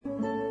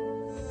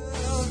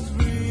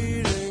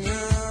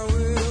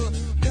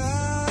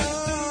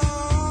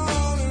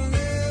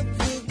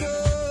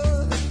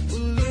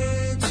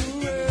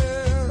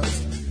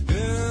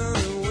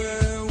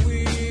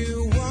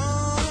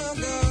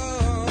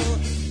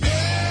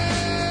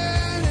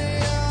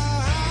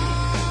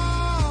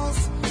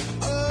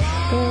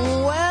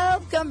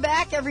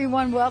back,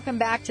 everyone. Welcome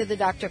back to the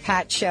Dr.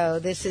 Pat Show.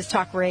 This is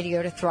Talk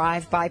Radio to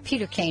Thrive by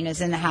Peter Kane is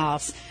in the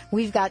house.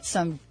 We've got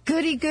some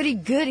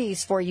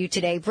goodies for you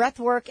today.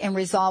 Breathwork and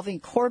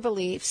resolving core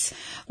beliefs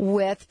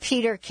with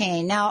Peter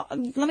Kane. Now,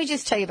 let me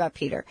just tell you about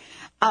Peter.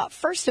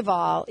 First of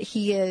all,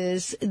 he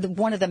is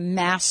one of the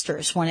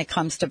masters when it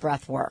comes to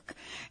breathwork.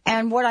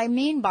 And what I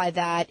mean by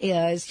that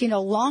is,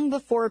 long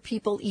before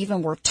people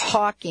even were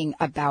talking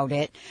about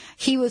it,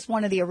 he was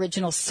one of the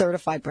original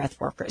certified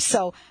breathworkers.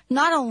 So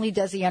not only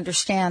does he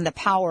understand the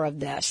power of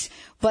this,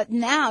 but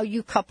now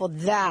you couple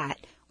that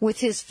with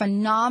his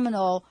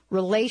phenomenal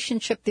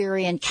relationship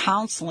theory and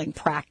counseling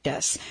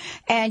practice,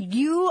 and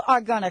you are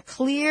going to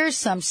clear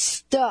some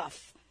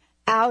stuff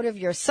out of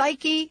your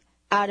psyche,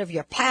 out of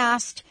your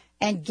past,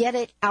 and get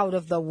it out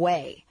of the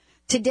way.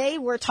 Today,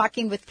 we're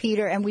talking with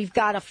Peter, and we've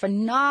got a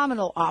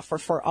phenomenal offer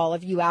for all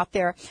of you out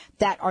there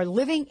that are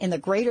living in the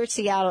greater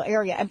Seattle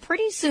area. And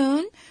pretty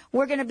soon,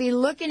 we're going to be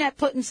looking at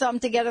putting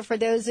something together for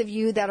those of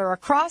you that are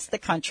across the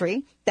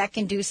country that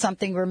can do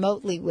something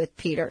remotely with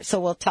Peter. So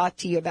we'll talk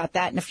to you about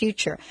that in the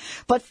future.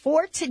 But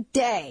for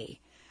today,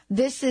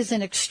 this is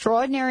an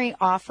extraordinary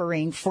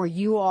offering for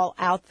you all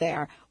out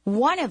there.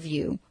 One of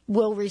you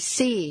will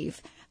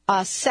receive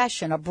a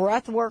session, a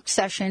breathwork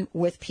session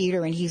with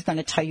Peter, and he's going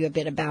to tell you a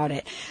bit about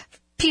it.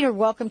 Peter,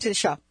 welcome to the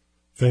show.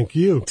 Thank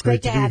you. It's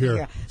great to have you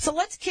here. So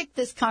let's kick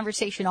this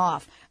conversation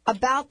off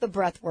about the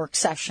breathwork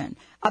session,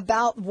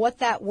 about what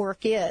that work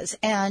is.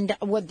 And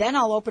then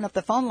I'll open up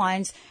the phone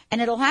lines, and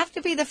it'll have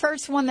to be the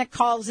first one that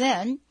calls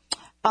in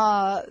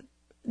that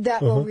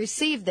will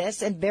receive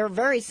this. And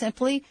very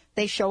simply,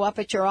 they show up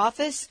at your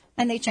office,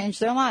 and they change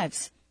their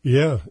lives.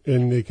 Yeah,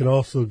 and they can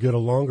also get a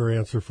longer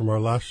answer from our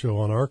last show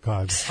on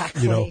archives.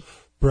 Exactly.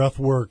 Breath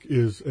work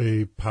is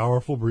a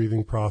powerful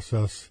breathing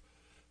process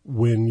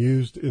when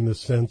used in the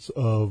sense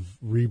of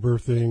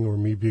rebirthing, or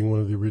me being one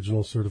of the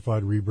original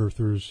certified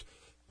rebirthers.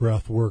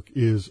 Breath work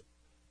is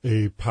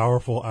a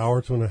powerful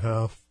hour to an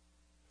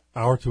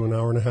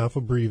hour and a half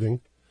of breathing.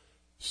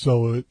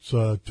 So it's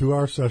a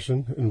 2-hour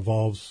session,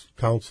 involves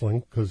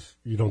counseling, because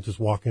you don't just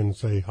walk in and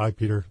say, "Hi,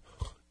 Peter,"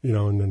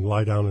 and then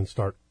lie down and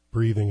start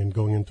breathing and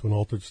going into an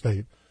altered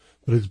state.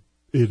 But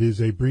it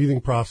is a breathing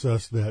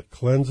process that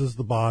cleanses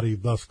the body,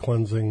 thus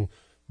cleansing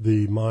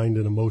the mind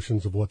and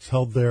emotions of what's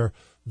held there,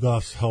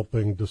 thus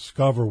helping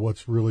discover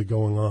what's really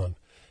going on.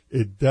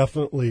 It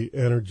definitely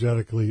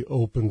energetically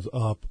opens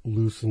up,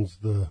 loosens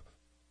the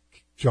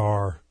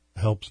jar,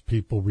 helps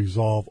people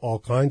resolve all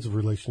kinds of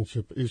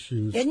relationship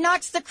issues. It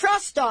knocks the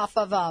crust off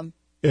of them.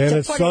 And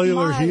it's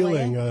cellular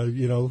healing,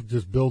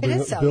 just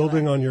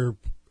building on your...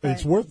 Right.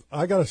 It's worth...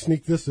 I got to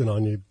sneak this in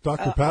on you.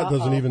 Dr. Pat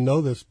doesn't even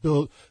know this.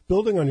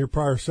 Building on your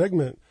prior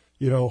segment,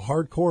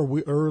 hardcore,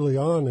 we early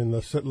on in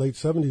the late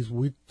 70s,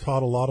 we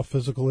taught a lot of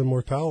physical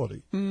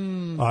immortality.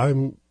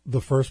 I'm the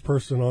first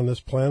person on this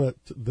planet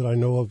that I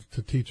know of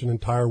to teach an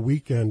entire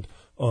weekend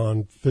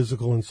on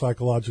physical and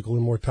psychological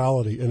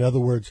immortality. In other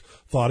words,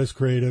 thought is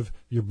creative,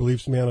 your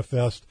beliefs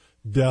manifest,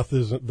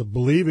 the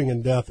believing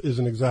in death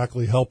isn't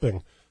exactly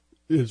helping.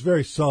 It's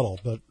very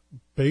subtle, but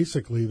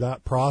basically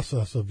that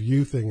process of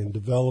youthing and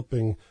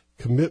developing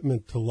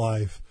commitment to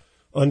life,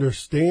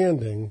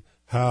 understanding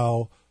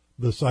how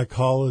the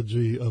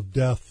psychology of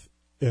death,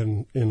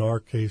 and in our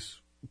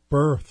case,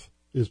 birth,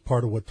 is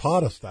part of what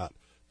taught us that,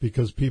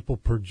 because people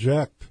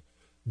project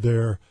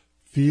their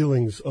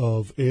feelings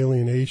of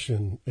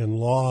alienation and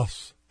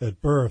loss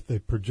at birth. They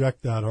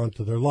project that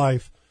onto their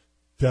life.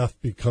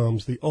 Death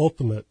becomes the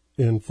ultimate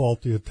in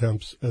faulty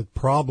attempts at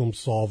problem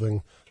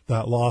solving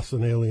that loss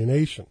and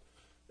alienation.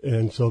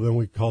 And so then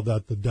we call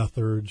that the death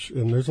urge,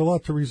 and there's a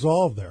lot to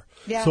resolve there.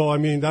 Yeah. So,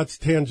 that's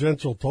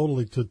tangential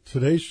totally to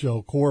today's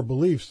show, core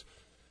beliefs.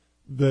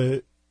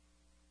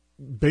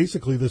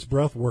 Basically, this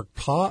breath work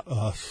taught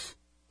us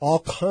all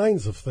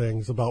kinds of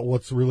things about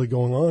what's really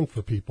going on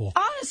for people.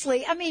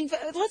 Honestly,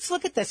 let's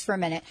look at this for a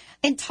minute.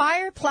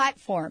 Entire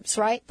platforms,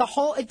 right? The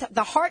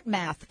heart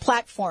math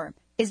platform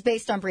is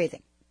based on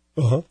breathing.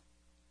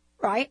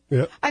 Right?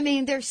 Yeah.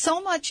 There's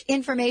so much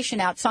information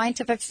out,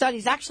 scientific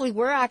studies. Actually,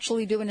 we're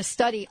doing a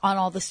study on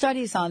all the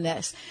studies on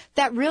this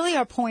that really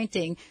are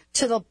pointing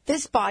to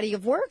this body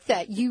of work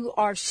that you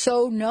are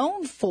so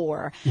known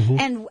for.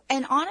 And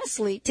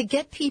honestly, to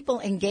get people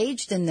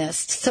engaged in this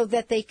so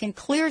that they can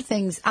clear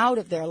things out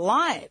of their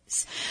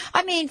lives.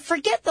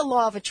 Forget the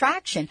law of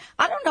attraction.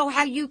 I don't know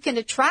how you can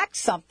attract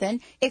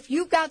something if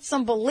you've got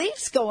some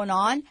beliefs going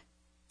on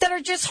that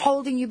are just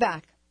holding you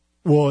back.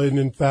 Well, and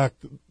in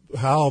fact,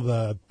 how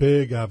the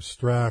big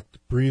abstract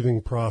breathing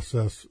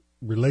process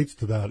relates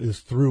to that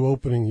is through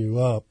opening you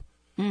up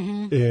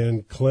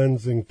and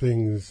cleansing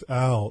things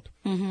out.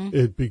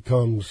 It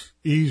becomes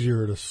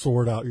easier to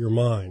sort out your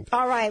mind.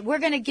 All right, we're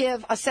going to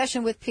give a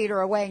session with Peter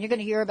away, and you're going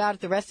to hear about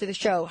it the rest of the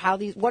show.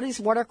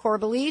 What are core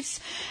beliefs,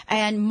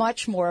 and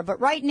much more. But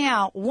right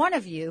now, one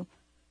of you,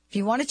 if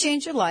you want to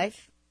change your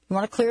life, you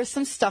want to clear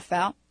some stuff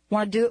out,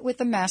 want to do it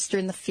with a master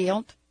in the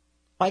field,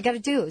 All you got to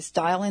do is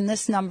dial in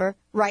this number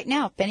right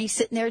now. Benny's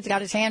sitting there. He's got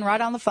his hand right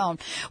on the phone.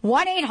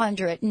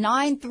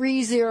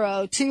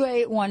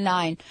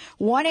 1-800-930-2819.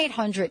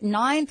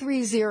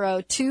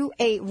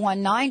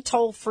 1-800-930-2819.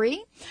 Toll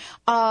free.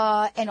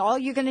 And all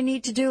you're going to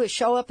need to do is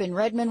show up in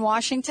Redmond,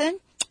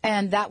 Washington,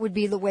 and that would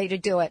be the way to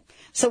do it.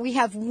 So we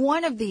have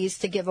one of these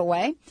to give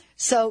away.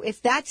 So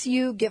if that's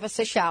you, give us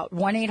a shout.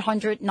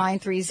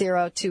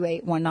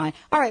 1-800-930-2819.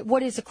 All right,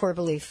 what is a core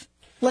belief?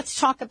 Let's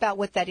talk about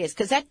what that is,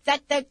 because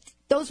that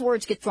those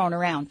words get thrown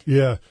around.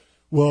 Yeah.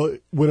 Well,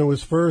 when it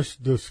was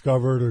first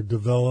discovered or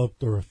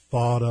developed or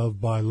thought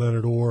of by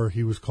Leonard Orr,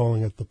 he was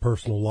calling it the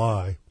personal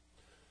lie,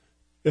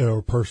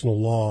 or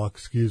personal law,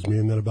 excuse me.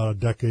 And then about a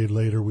decade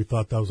later, we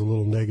thought that was a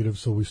little negative,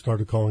 so we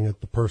started calling it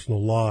the personal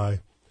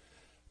lie.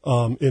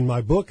 In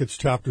my book, it's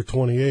chapter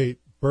 28,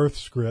 Birth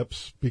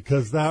Scripts,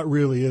 because that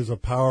really is a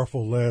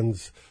powerful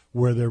lens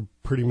where they're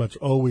pretty much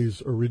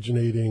always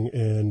originating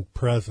and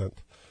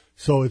present.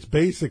 So it's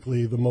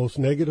basically the most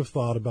negative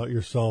thought about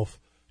yourself,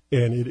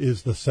 and it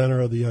is the center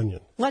of the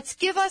onion. Let's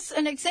give us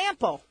an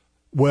example.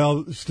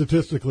 Well,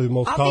 statistically, the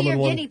most I'll common be your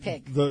one. guinea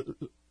pig.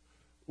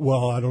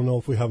 Well, I don't know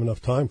if we have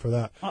enough time for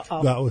that.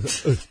 Uh-oh. That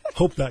was.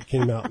 Hope that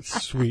came out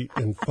sweet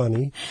and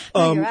funny.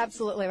 No, you're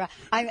absolutely right.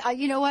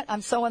 You know what?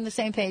 I'm so on the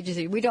same page as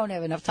you. We don't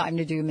have enough time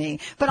to do me,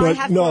 but I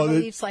have core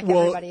beliefs like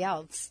everybody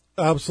else.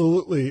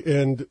 Absolutely,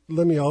 and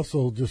let me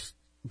also just.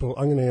 Well,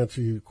 I'm going to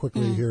answer you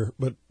quickly here,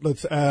 but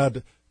let's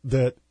add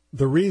that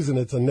the reason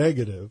it's a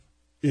negative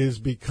is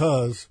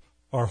because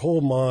our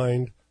whole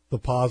mind, the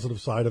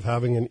positive side of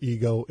having an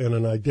ego and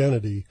an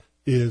identity,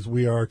 is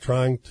we are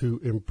trying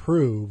to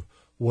improve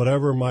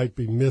whatever might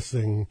be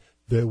missing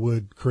that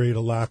would create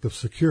a lack of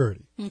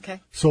security. Okay.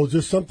 So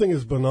just something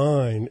as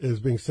benign as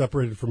being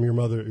separated from your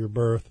mother at your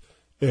birth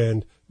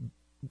and,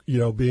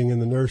 being in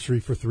the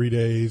nursery for 3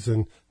 days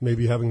and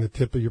maybe having the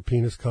tip of your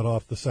penis cut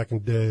off the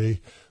second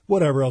day,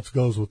 whatever else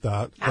goes with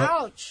that.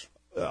 Ouch.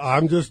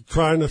 I'm just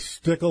trying to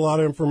stick a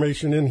lot of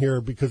information in here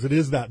because it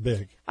is that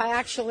big. I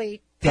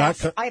actually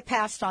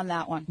passed on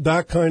that one.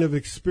 That kind of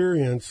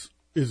experience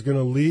is going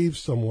to leave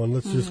someone.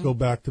 Let's just go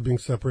back to being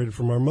separated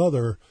from our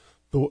mother.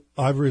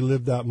 I've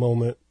relived that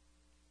moment,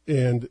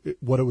 and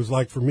what it was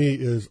like for me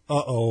is,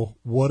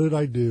 what did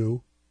I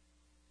do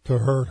to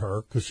hurt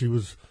her? Because she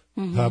was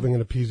having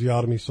an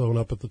episiotomy sewn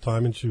up at the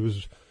time, and she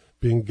was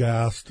being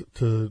gassed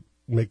to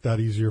make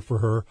that easier for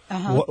her.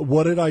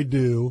 What did I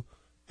do?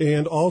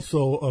 And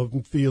also a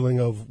feeling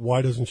of,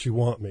 why doesn't she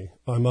want me?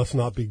 I must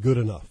not be good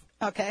enough.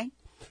 Okay.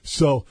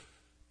 So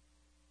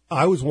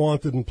I was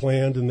wanted and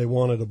planned, and they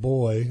wanted a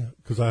boy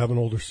because I have an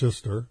older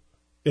sister.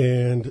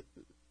 And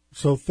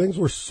so things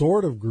were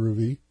sort of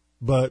groovy,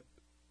 but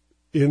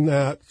in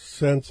that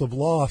sense of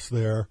loss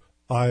there,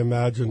 I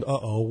imagined,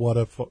 what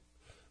if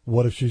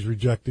she's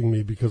rejecting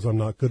me because I'm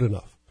not good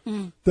enough?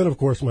 Then, of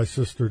course, my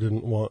sister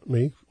didn't want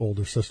me,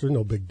 older sister,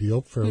 no big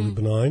deal, fairly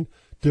benign.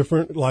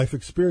 Different life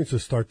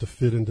experiences start to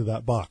fit into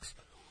that box.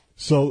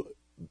 So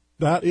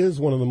that is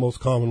one of the most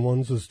common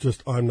ones, is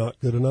just, I'm not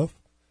good enough.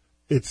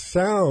 It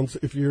sounds,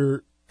 if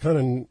you're kind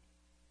of,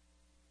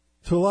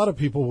 to a lot of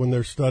people when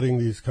they're studying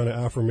these kind of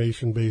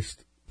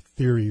affirmation-based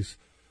theories,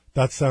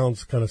 that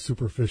sounds kind of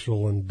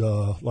superficial and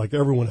like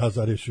everyone has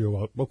that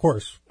issue. Of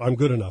course, I'm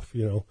good enough,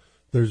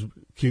 There's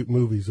cute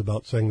movies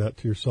about saying that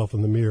to yourself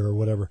in the mirror or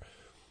whatever.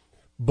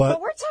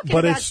 But we're talking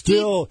about it's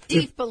still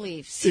deep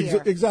beliefs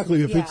here.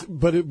 Exactly.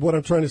 What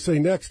I'm trying to say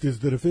next is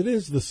that if it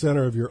is the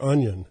center of your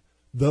onion,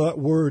 that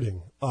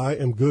wording, I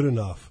am good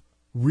enough,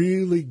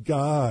 really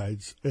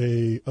guides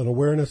an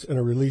awareness and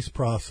a release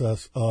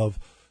process of,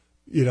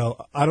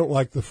 I don't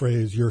like the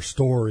phrase your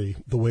story,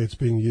 the way it's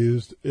being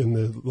used in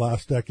the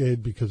last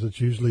decade, because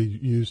it's usually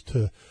used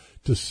to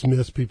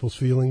dismiss people's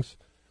feelings.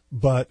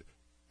 But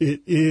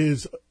it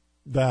is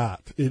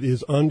that. It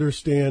is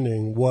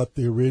understanding what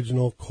the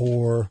original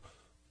core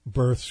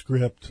birth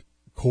script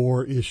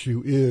core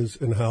issue is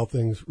and how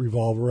things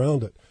revolve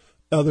around it.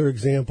 Other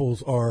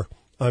examples are,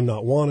 I'm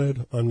not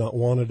wanted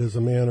as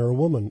a man or a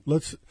woman.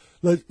 Let's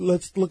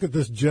look at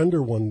this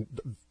gender one,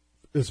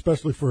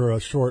 especially for a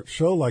short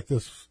show like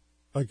this.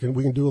 We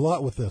can do a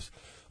lot with this.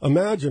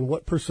 Imagine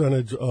what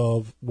percentage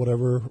of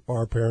whatever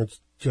our parents'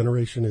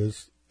 generation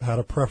is had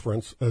a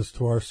preference as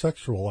to our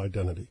sexual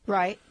identity.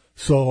 Right.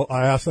 So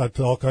I ask that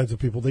to all kinds of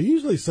people. They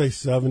usually say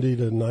 70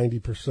 to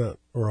 90%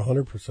 or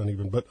 100%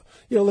 even. But,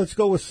 let's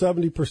go with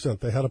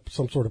 70%. They had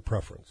some sort of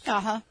preference.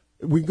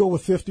 We can go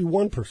with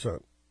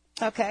 51%.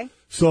 Okay.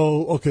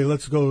 So,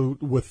 let's go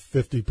with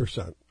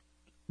 50%.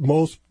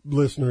 Most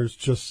listeners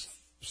just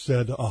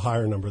said a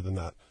higher number than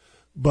that.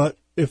 But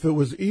if it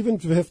was even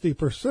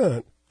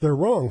 50%, they're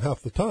wrong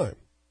half the time.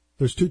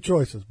 There's two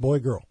choices, boy,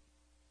 girl.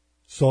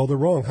 So they're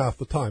wrong half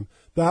the time.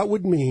 That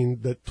would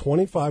mean that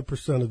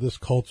 25% of this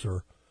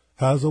culture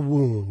has a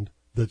wound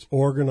that's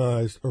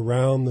organized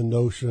around the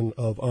notion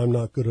of I'm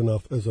not good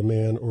enough as a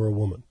man or a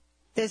woman.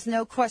 There's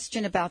no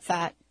question about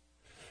that.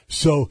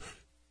 So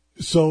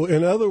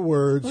in other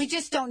words, we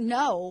just don't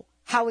know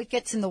how it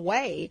gets in the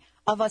way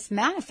of us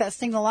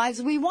manifesting the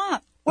lives we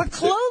want. We're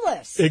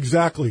clueless.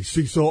 Exactly.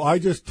 See, so I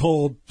just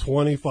told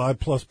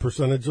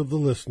 25+% of the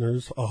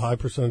listeners, a high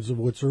percentage of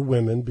which are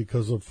women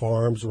because of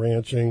farms,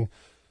 ranching,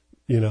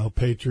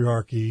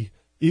 patriarchy,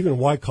 even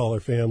white-collar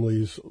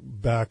families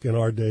back in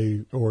our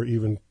day or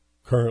even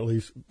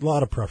currently, a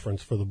lot of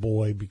preference for the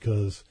boy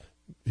because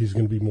he's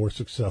going to be more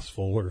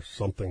successful or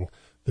something.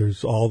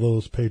 There's all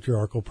those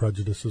patriarchal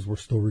prejudices we're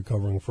still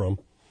recovering from.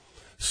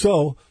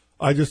 So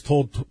I just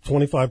told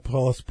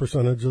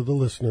 25+% of the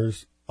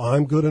listeners,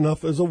 I'm good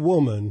enough as a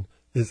woman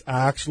is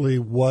actually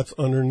what's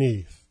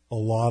underneath a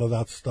lot of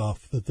that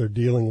stuff that they're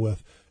dealing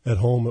with at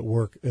home, at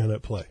work, and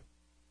at play.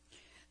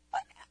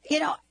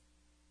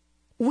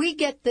 We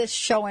get this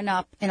showing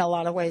up in a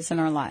lot of ways in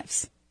our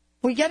lives.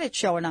 We get it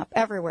showing up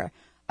everywhere.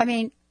 I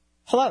mean,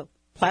 hello,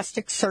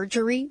 plastic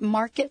surgery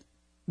market,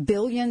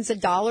 billions of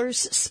dollars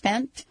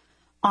spent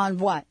on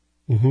what?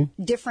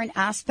 Mm-hmm. Different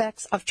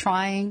aspects of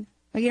trying.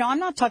 I'm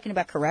not talking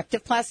about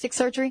corrective plastic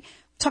surgery. I'm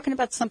talking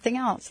about something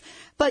else.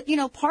 But,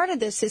 part of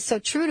this is so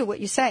true to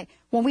what you say.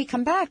 When we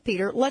come back,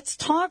 Peter, let's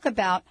talk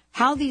about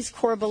how these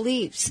core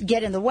beliefs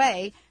get in the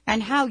way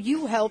and how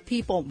you help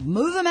people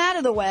move them out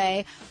of the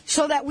way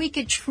so that we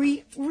could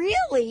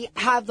really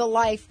have the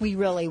life we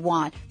really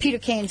want. Peter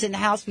Kane's in the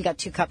house. We got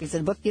 2 copies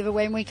of the book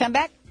giveaway when we come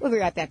back. We'll be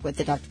right back with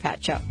the Dr.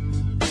 Pat Show.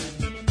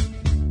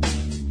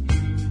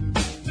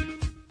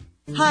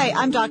 Hi,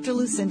 I'm Dr.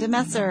 Lucinda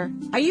Messer.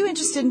 Are you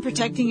interested in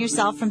protecting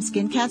yourself from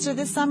skin cancer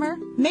this summer?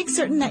 Make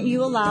certain that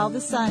you allow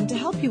the sun to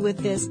help you with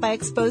this by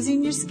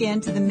exposing your skin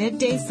to the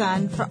midday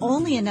sun for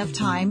only enough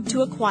time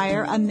to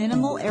acquire a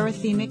minimal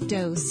erythemic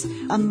dose,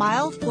 a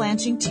mild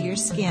blanching to your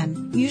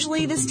skin.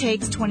 Usually this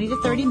takes 20 to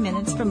 30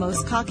 minutes for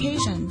most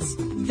Caucasians.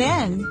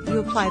 Then you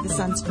apply the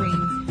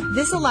sunscreen.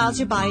 This allows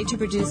your body to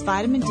produce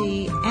vitamin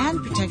D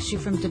and protects you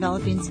from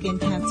developing skin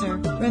cancer.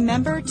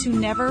 Remember to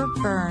never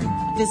burn.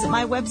 Visit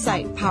my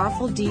website,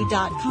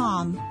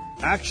 powerfulD.com.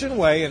 Action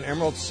Whey and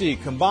Emerald Sea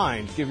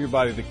combined give your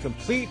body the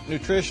complete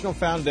nutritional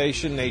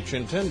foundation nature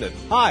intended.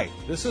 Hi,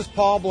 this is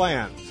Paul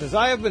Bland. Since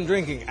I have been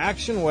drinking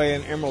Action Whey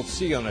and Emerald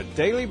Sea on a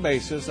daily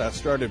basis, I've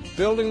started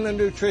building the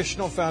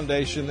nutritional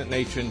foundation that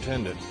nature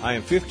intended. I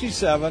am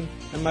 57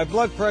 and my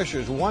blood pressure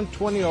is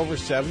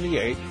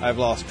 120/78. I've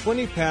lost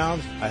 20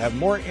 pounds, I have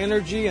more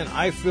energy, and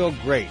I feel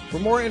great. For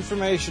more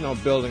information on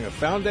building a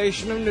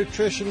foundation of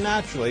nutrition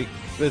naturally,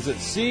 visit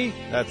SEA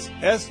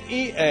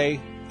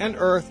and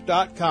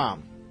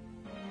earth.com.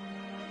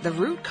 The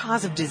root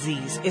cause of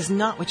disease is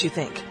not what you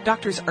think.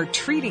 Doctors are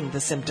treating the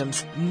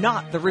symptoms,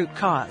 not the root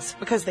cause,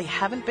 because they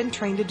haven't been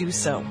trained to do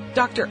so.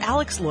 Dr.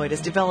 Alex Lloyd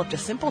has developed a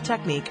simple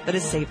technique that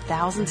has saved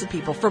thousands of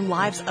people from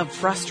lives of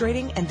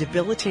frustrating and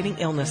debilitating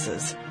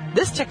illnesses.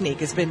 This technique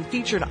has been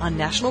featured on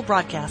national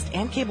broadcast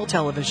and cable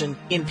television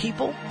in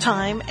People,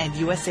 Time, and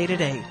USA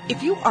Today.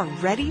 If you are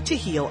ready to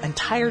heal and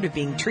tired of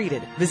being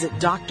treated, visit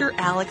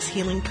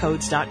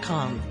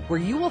dralexhealingcodes.com, where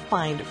you will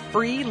find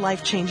free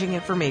life-changing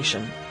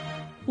information.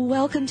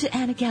 Welcome to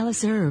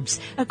Anagalis Herbs,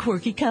 a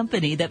quirky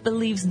company that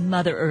believes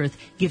Mother Earth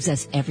gives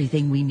us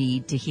everything we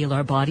need to heal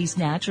our bodies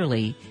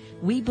naturally.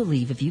 We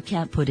believe if you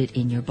can't put it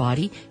in your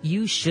body,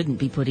 you shouldn't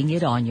be putting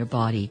it on your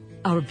body.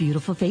 Our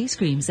beautiful face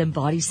creams and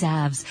body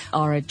salves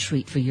are a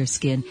treat for your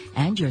skin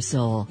and your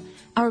soul.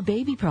 Our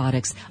baby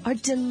products are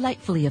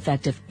delightfully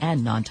effective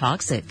and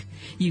non-toxic.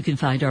 You can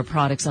find our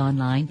products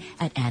online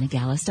at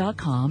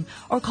anagalis.com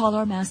or call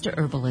our master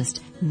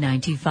herbalist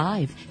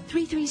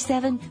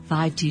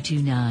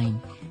 925-337-5229.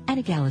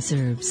 Anagalis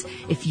Herbs.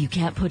 If you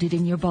can't put it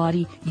in your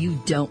body,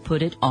 you don't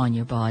put it on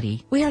your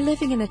body. We are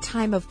living in a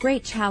time of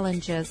great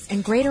challenges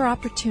and greater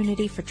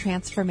opportunity for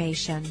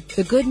transformation.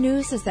 The good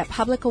news is that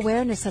public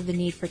awareness of the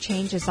need for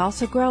change is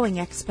also growing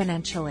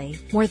exponentially.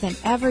 More than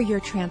ever, your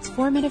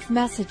transformative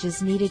message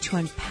is needed to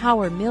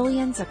empower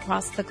millions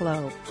across the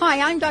globe. Hi,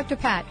 I'm Dr.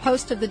 Pat,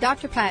 host of the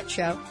Dr. Pat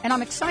Show, and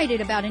I'm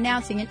excited about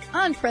announcing an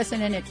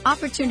unprecedented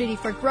opportunity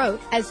for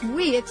growth as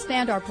we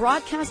expand our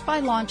broadcast by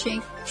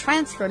launching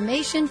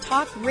Transformation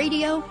Talk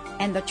Radio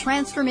and the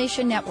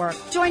Transformation Network.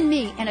 Join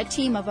me and a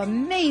team of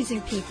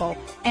amazing people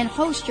and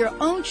host your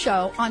own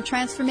show on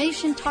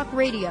Transformation Talk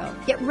Radio.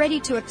 Get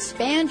ready to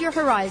expand your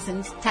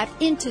horizons, tap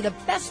into the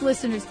best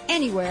listeners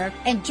anywhere,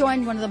 and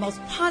join one of the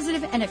most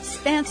positive and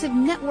expansive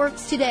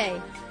networks today.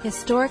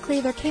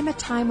 Historically, there came a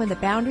time when the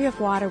boundary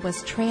of water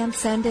was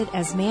transcended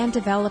as man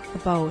developed the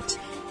boat,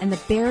 and the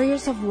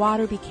barriers of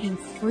water became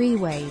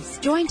freeways.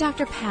 Join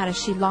Dr. Pat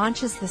as she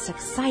launches this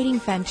exciting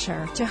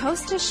venture. To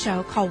host a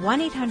show, call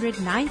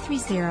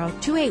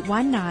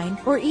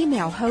 1-800-930-2819 or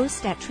email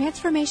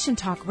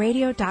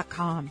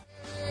host@transformationtalkradio.com.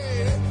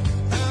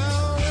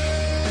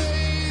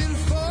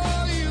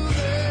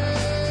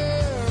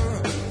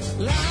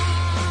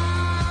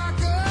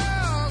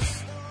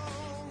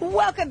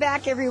 Welcome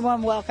back,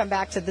 everyone. Welcome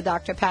back to the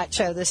Dr. Pat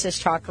Show. This is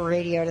Talk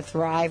Radio to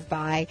Thrive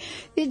By.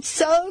 It's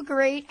so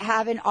great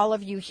having all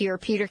of you here.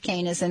 Peter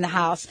Kane is in the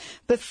house.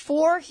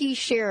 Before he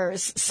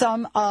shares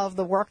some of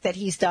the work that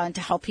he's done to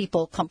help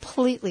people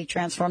completely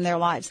transform their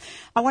lives,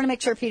 I want to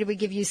make sure, Peter, we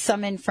give you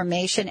some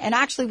information. And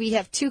actually, we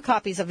have 2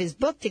 copies of his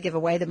book to give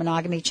away, The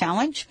Monogamy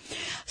Challenge.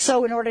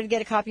 So in order to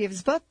get a copy of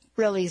his book,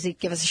 real easy,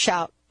 give us a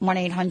shout.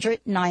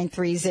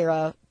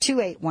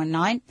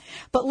 1-800-930-2819.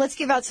 But let's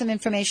give out some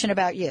information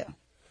about you.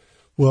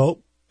 Well,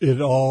 it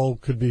all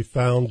could be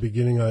found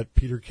beginning at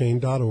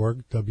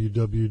peterkane.org,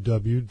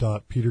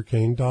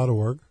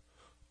 www.peterkane.org,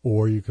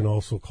 or you can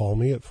also call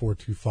me at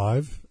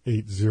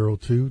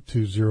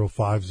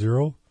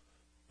 425-802-2050.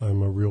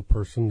 I'm a real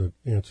person that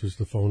answers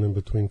the phone in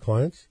between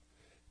clients.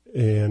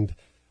 And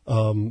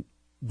the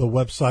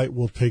website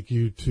will take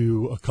you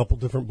to a couple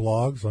different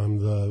blogs. I'm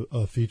the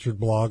featured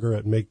blogger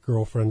at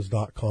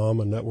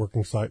makegirlfriends.com, a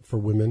networking site for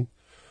women.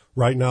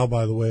 Right now,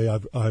 by the way,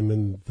 I'm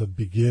in the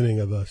beginning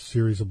of a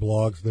series of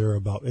blogs there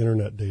about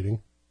internet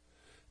dating.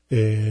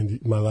 And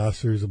my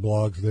last series of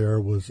blogs there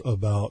was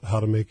about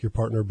how to make your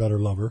partner a better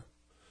lover.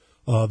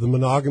 The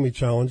Monogamy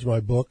Challenge, my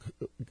book,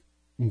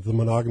 The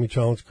Monogamy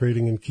Challenge,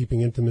 Creating and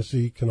Keeping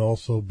Intimacy, can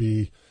also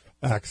be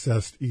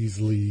accessed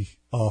easily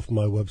off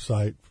my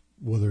website,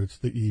 whether it's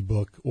the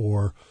ebook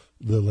or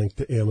the link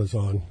to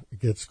Amazon.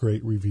 It gets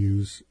great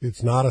reviews.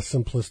 It's not a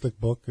simplistic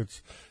book.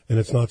 It's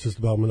not just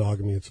about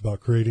monogamy. It's about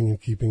creating and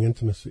keeping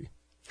intimacy.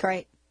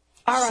 Great.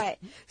 All right.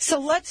 So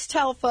let's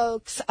tell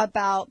folks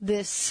about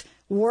this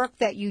work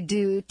that you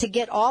do to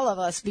get all of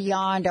us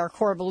beyond our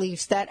core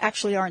beliefs that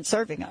actually aren't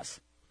serving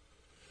us.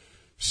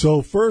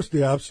 So first,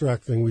 the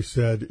abstract thing we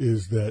said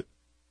is that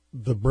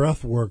the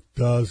breath work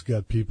does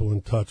get people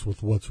in touch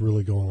with what's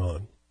really going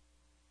on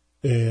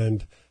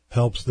and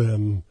helps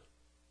them,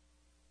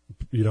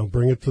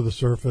 bring it to the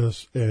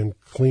surface and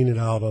clean it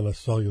out on a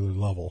cellular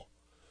level.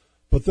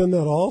 But then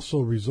that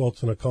also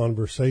results in a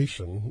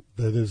conversation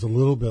that is a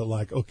little bit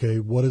like, okay,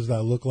 what does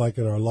that look like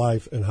in our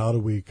life, and how do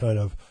we kind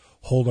of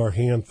hold our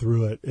hand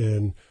through it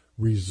and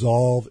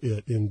resolve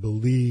it in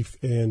belief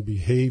and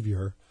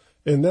behavior?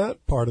 And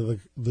that part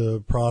of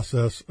the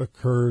process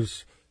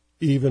occurs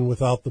even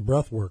without the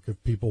breath work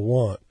if people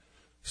want.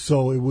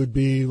 So it would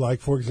be like,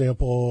 for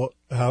example,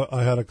 how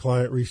I had a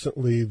client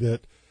recently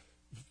that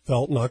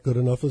felt not good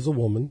enough as a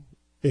woman,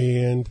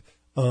 and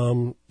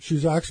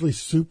she's actually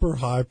super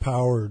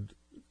high-powered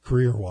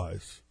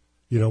career-wise.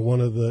 A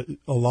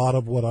lot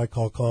of what I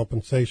call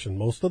compensation.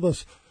 Most of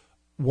us,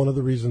 one of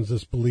the reasons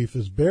this belief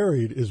is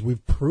buried is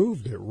we've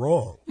proved it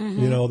wrong.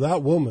 Mm-hmm.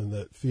 That woman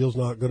that feels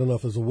not good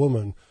enough as a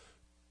woman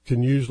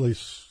can usually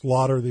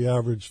slaughter the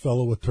average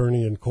fellow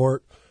attorney in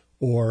court,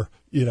 or,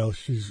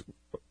 she's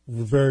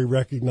very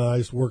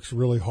recognized, works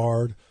really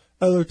hard.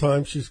 Other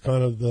times she's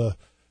kind of the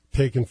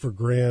taken for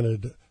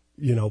granted,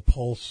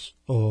 pulse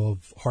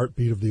of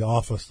heartbeat of the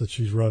office that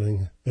she's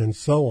running, and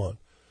so on.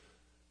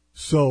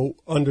 So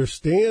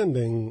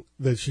understanding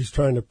that she's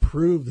trying to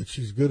prove that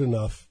she's good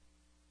enough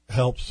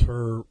helps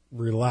her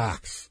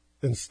relax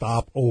and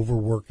stop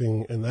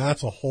overworking. And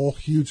that's a whole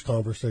huge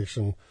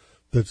conversation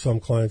that some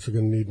clients are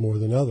going to need more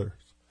than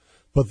others.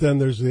 But then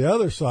there's the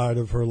other side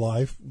of her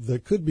life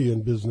that could be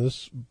in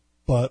business,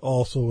 but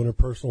also in her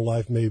personal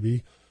life,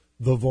 maybe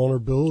the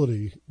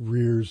vulnerability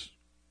rears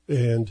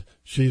and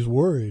she's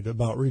worried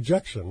about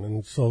rejection.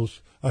 And so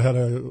I had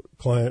a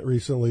client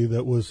recently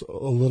that was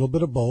a little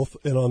bit of both.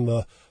 And on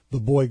the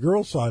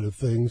boy-girl side of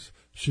things,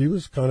 she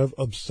was kind of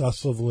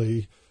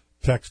obsessively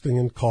texting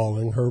and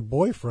calling her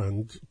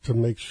boyfriend to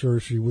make sure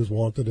she was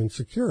wanted and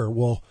secure.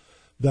 Well,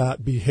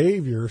 that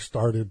behavior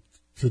started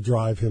to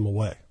drive him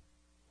away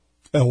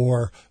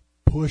or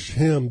push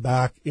him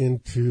back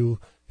into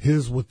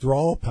his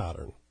withdrawal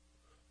pattern,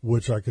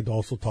 which I could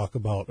also talk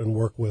about and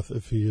work with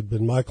if he had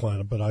been my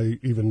client, but I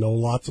even know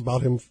lots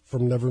about him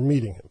from never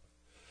meeting him.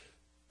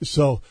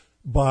 So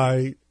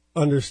by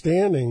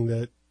understanding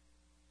that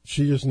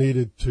she just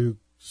needed to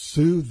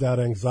soothe that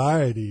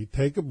anxiety,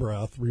 take a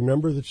breath,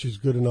 remember that she's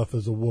good enough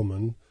as a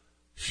woman,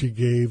 she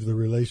gave the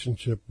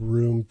relationship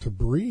room to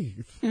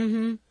breathe.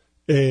 Mm-hmm.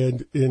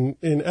 And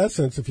in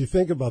essence, if you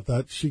think about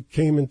that, she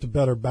came into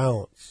better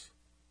balance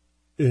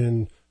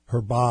in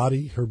her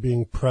body, her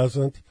being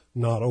present,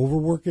 not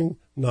overworking,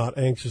 not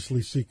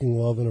anxiously seeking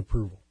love and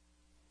approval.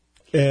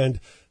 And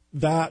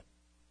that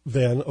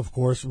then, of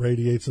course,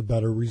 radiates a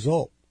better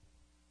result.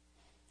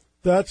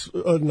 That's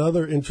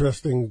another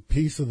interesting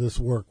piece of this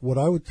work. What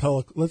I would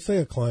tell, let's say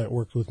a client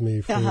worked with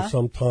me for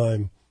some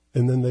time,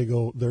 and then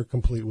they're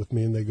complete with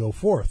me and they go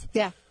forth.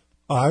 Yeah.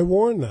 I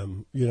warn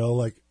them,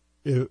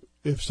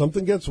 if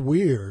something gets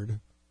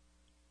weird,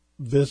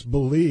 this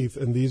belief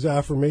and these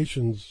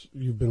affirmations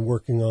you've been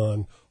working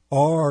on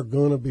are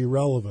going to be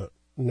relevant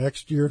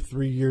next year,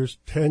 3 years,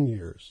 10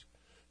 years.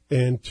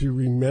 And to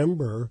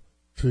remember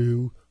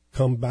to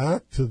come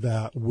back to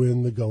that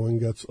when the going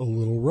gets a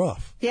little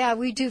rough. Yeah,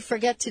 we do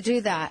forget to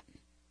do that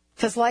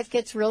because life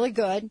gets really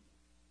good.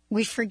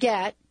 We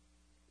forget.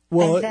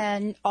 Well, and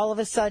then all of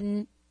a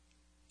sudden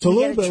It's a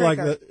little bit like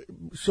that.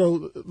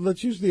 So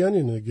let's use the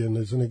onion again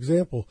as an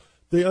example.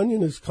 The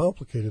onion is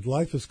complicated.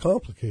 Life is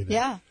complicated.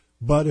 Yeah.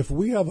 But if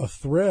we have a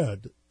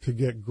thread to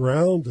get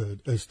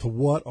grounded as to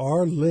what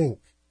our link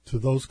to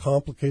those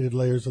complicated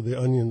layers of the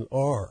onion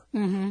are,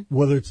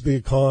 whether it's the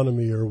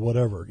economy or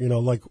whatever,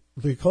 like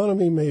the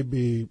economy may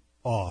be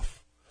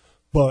off,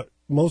 but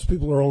most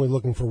people are only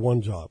looking for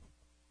one job.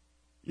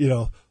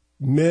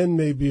 Men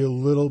may be a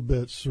little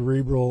bit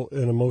cerebral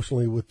and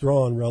emotionally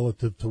withdrawn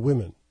relative to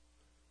women,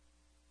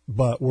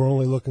 but we're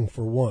only looking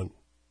for one.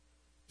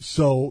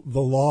 So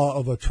the law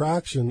of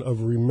attraction,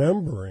 of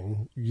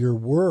remembering your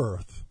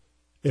worth,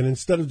 and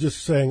instead of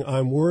just saying,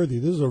 I'm worthy,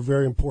 this is a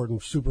very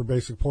important, super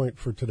basic point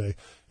for today.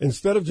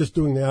 Instead of just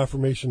doing the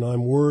affirmation,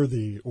 I'm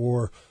worthy,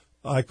 or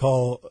I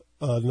call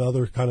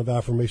another kind of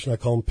affirmation, I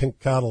call them pink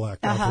Cadillac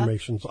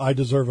affirmations. I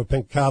deserve a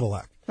pink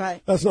Cadillac.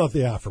 Right. That's not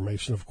the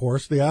affirmation, of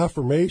course. The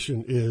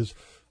affirmation is,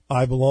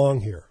 I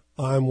belong here.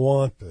 I'm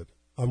wanted.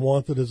 I'm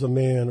wanted as a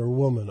man or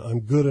woman. I'm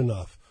good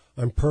enough.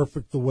 I'm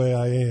perfect the way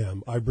I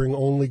am. I bring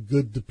only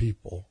good to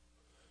people.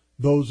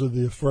 Those are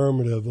the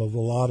affirmative of a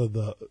lot of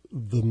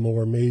the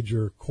more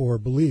major core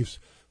beliefs.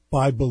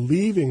 By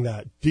believing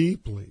that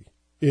deeply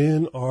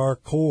in our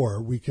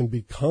core, we can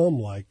become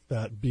like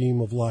that beam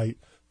of light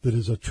that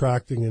is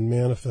attracting and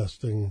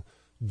manifesting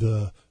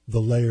the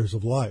layers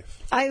of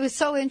life. It was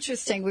so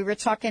interesting. We were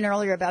talking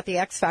earlier about the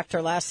X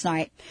Factor last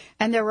night,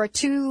 and there were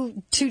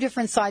two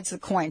different sides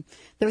of the coin.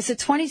 There was a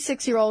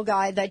 26-year-old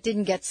guy that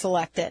didn't get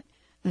selected,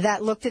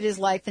 that looked at his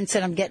life and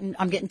said, I'm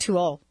getting too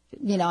old.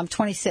 I'm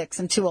 26.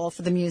 I'm too old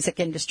for the music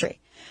industry.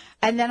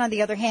 And then on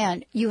the other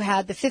hand, you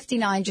had the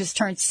 59 just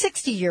turned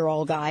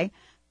 60-year-old guy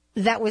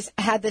that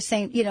had the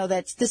same,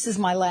 this is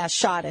my last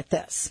shot at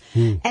this.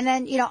 And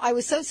then, I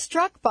was so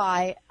struck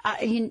by,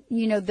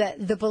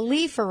 the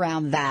belief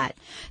around that.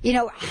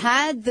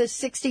 Had the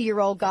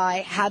 60-year-old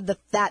guy had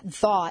that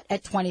thought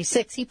at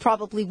 26, he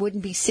probably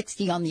wouldn't be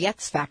 60 on the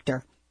X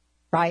Factor.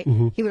 Right?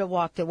 He would have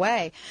walked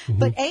away.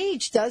 But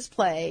age does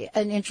play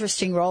an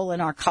interesting role in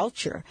our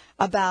culture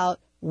about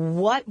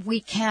what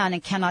we can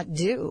and cannot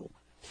do.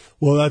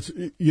 Well,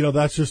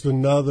 that's just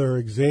another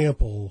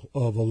example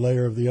of a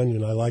layer of the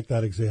onion. I like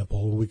that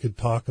example. And we could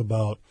talk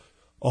about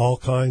all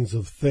kinds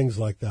of things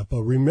like that.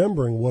 But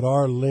remembering what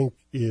our link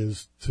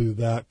is to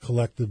that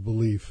collective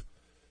belief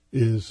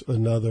is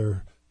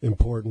another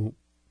important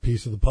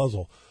piece of the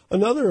puzzle.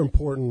 Another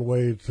important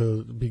way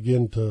to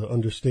begin to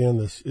understand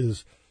this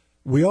is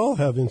we all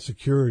have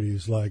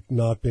insecurities, like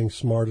not being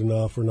smart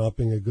enough, or not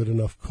being a good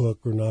enough cook,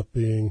 or not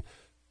being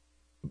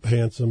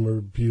handsome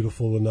or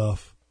beautiful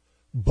enough.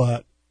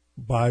 But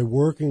by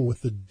working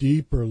with the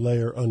deeper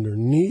layer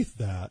underneath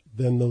that,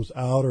 then those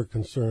outer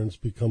concerns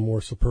become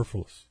more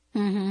superfluous.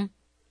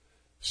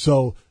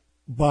 So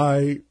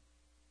by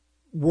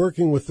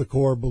working with the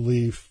core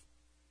belief,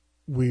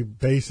 we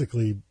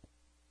basically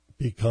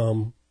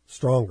become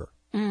stronger.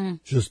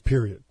 Just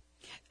period.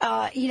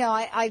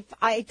 I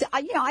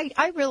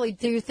really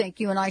do think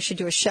you and I should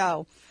do a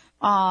show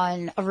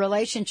on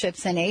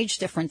relationships and age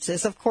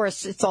differences. Of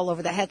course, it's all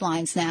over the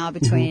headlines now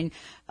between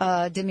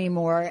Demi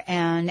Moore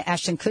and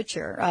Ashton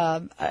Kutcher,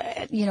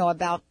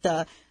 about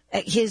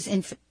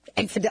his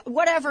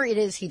whatever it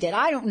is he did.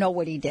 I don't know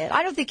what he did.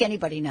 I don't think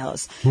anybody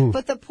knows.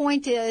 But the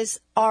point is,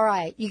 all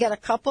right, you got a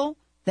couple,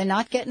 they're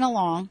not getting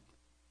along.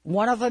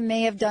 One of them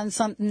may have done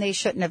something they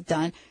shouldn't have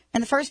done.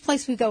 And the first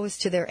place we go is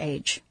to their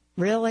age.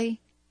 Really?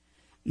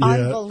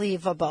 Yeah.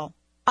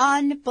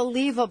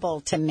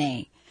 Unbelievable to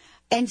me.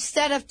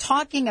 Instead of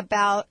talking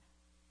about,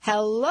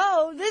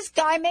 hello, this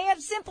guy may have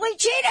simply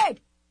cheated.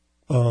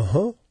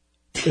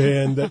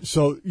 And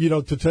so,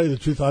 to tell you the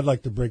truth, I'd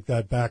like to break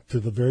that back to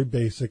the very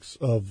basics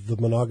of the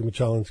monogamy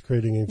challenge,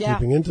 creating and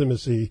keeping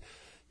intimacy.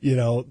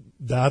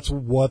 That's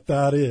what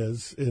that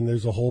is. And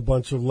there's a whole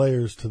bunch of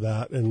layers to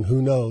that, and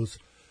who knows.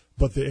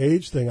 But the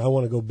age thing, I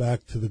want to go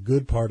back to the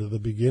good part of the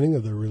beginning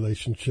of the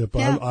relationship.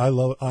 Yeah. I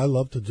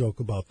love to joke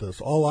about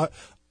this.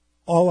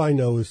 All I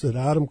know is that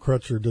Adam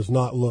Crutcher does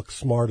not look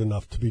smart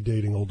enough to be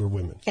dating older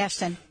women.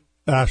 Ashton.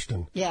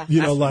 Yeah.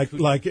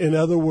 Like in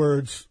other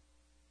words,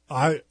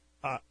 I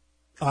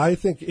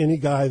think any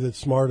guy that's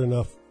smart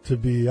enough to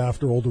be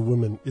after older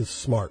women is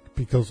smart,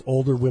 because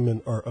older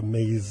women are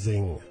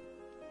amazing.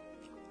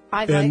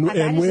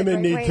 And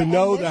women need to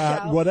know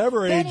that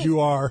whatever age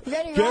you are,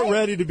 get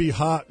ready to be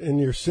hot in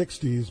your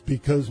 60s,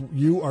 because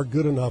you are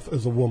good enough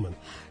as a woman.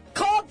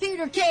 Call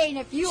Peter Kane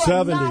if you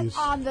are not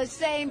on the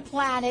same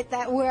planet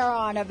that we're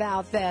on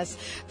about this.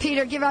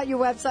 Peter, give out your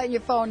website and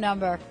your phone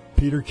number.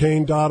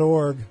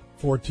 PeterKane.org,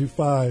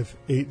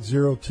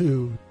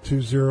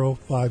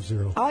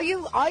 425-802-2050.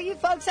 All you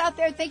folks out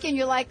there thinking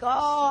you're like,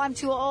 oh, I'm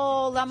too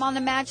old, I'm on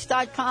the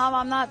Match.com,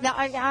 I'm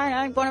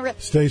going to...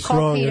 Stay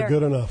strong, you're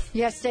good enough.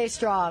 Yes, stay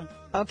strong.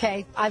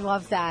 Okay, I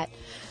love that.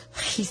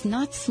 He's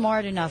not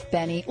smart enough,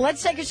 Benny.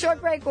 Let's take a short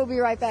break. We'll be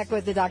right back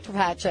with the Dr.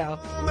 Pat Show.